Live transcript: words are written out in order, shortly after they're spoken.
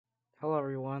Hello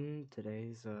everyone,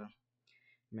 today's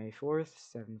May 4th,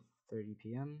 7:30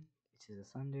 p.m. It is a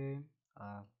Sunday.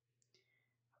 Uh,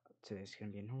 Today's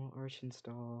gonna be a normal Arch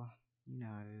install. You know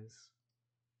how it is.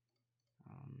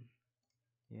 Um,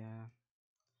 yeah.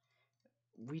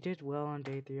 We did well on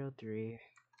day 303.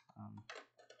 Um,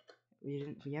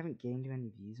 we haven't gained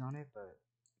many views on it, but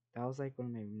that was like one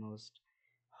of my most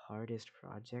hardest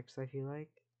projects, I feel like.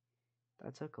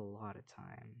 That took a lot of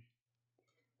time.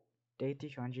 Day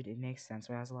 300, it makes sense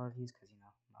why it has a lot of views, because,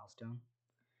 milestone.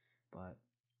 But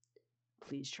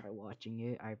please try watching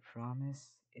it. I promise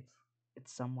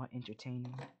it's somewhat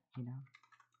entertaining, you know.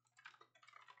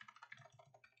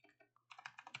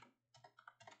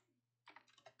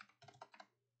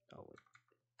 Oh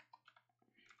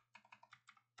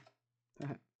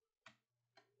wait.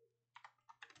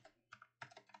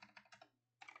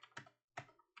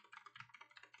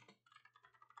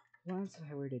 Once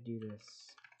I were to do this.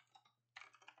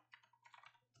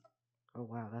 Oh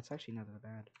wow, that's actually not that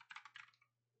bad.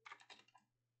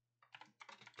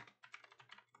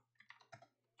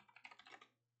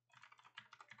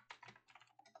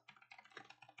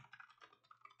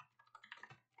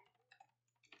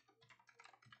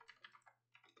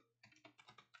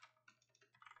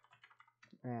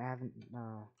 I haven't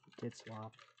did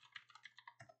swap.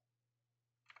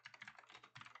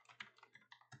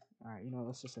 Alright,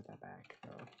 let's just set that back,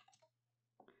 bro.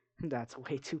 That's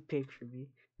way too big for me.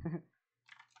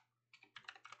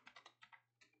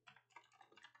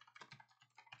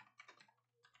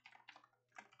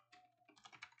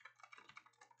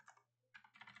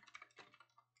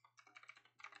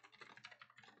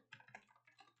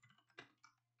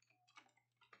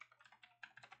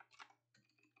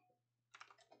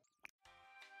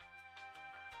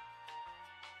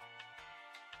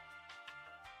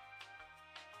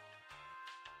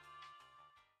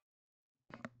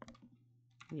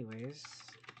 Anyways,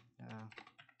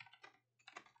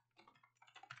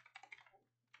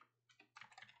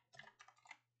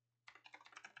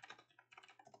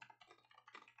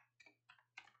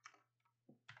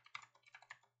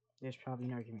 there's probably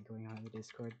an argument going on in the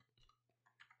Discord,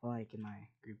 like in my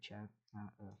group chat,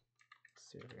 not a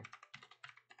server.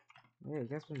 Yeah, you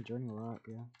guys been joining a lot,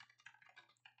 yeah.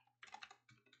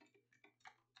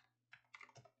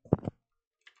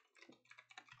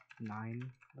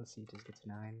 Nine. Let's see if this gets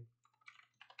 9.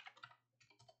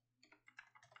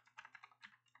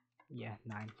 Yeah,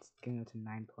 9. It's gonna go to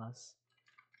 9 plus.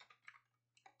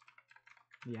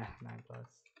 Yeah, 9 plus.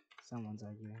 Someone's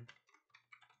arguing.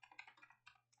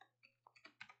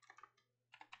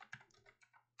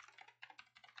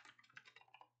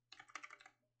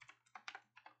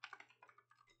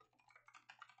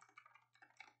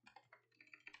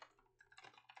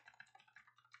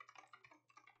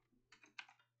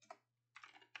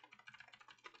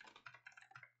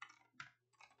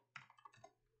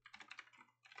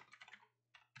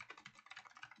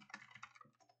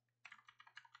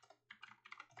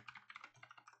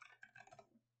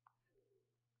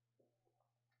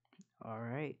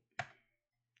 Alright.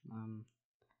 Um.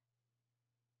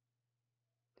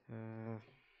 Uh.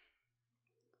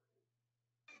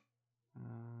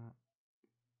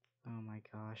 Oh my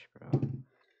gosh, bro.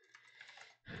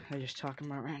 They're just talking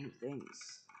about random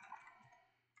things.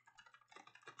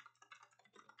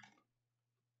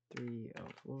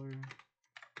 304.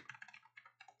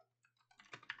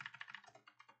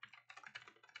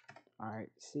 Alright,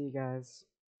 see you guys.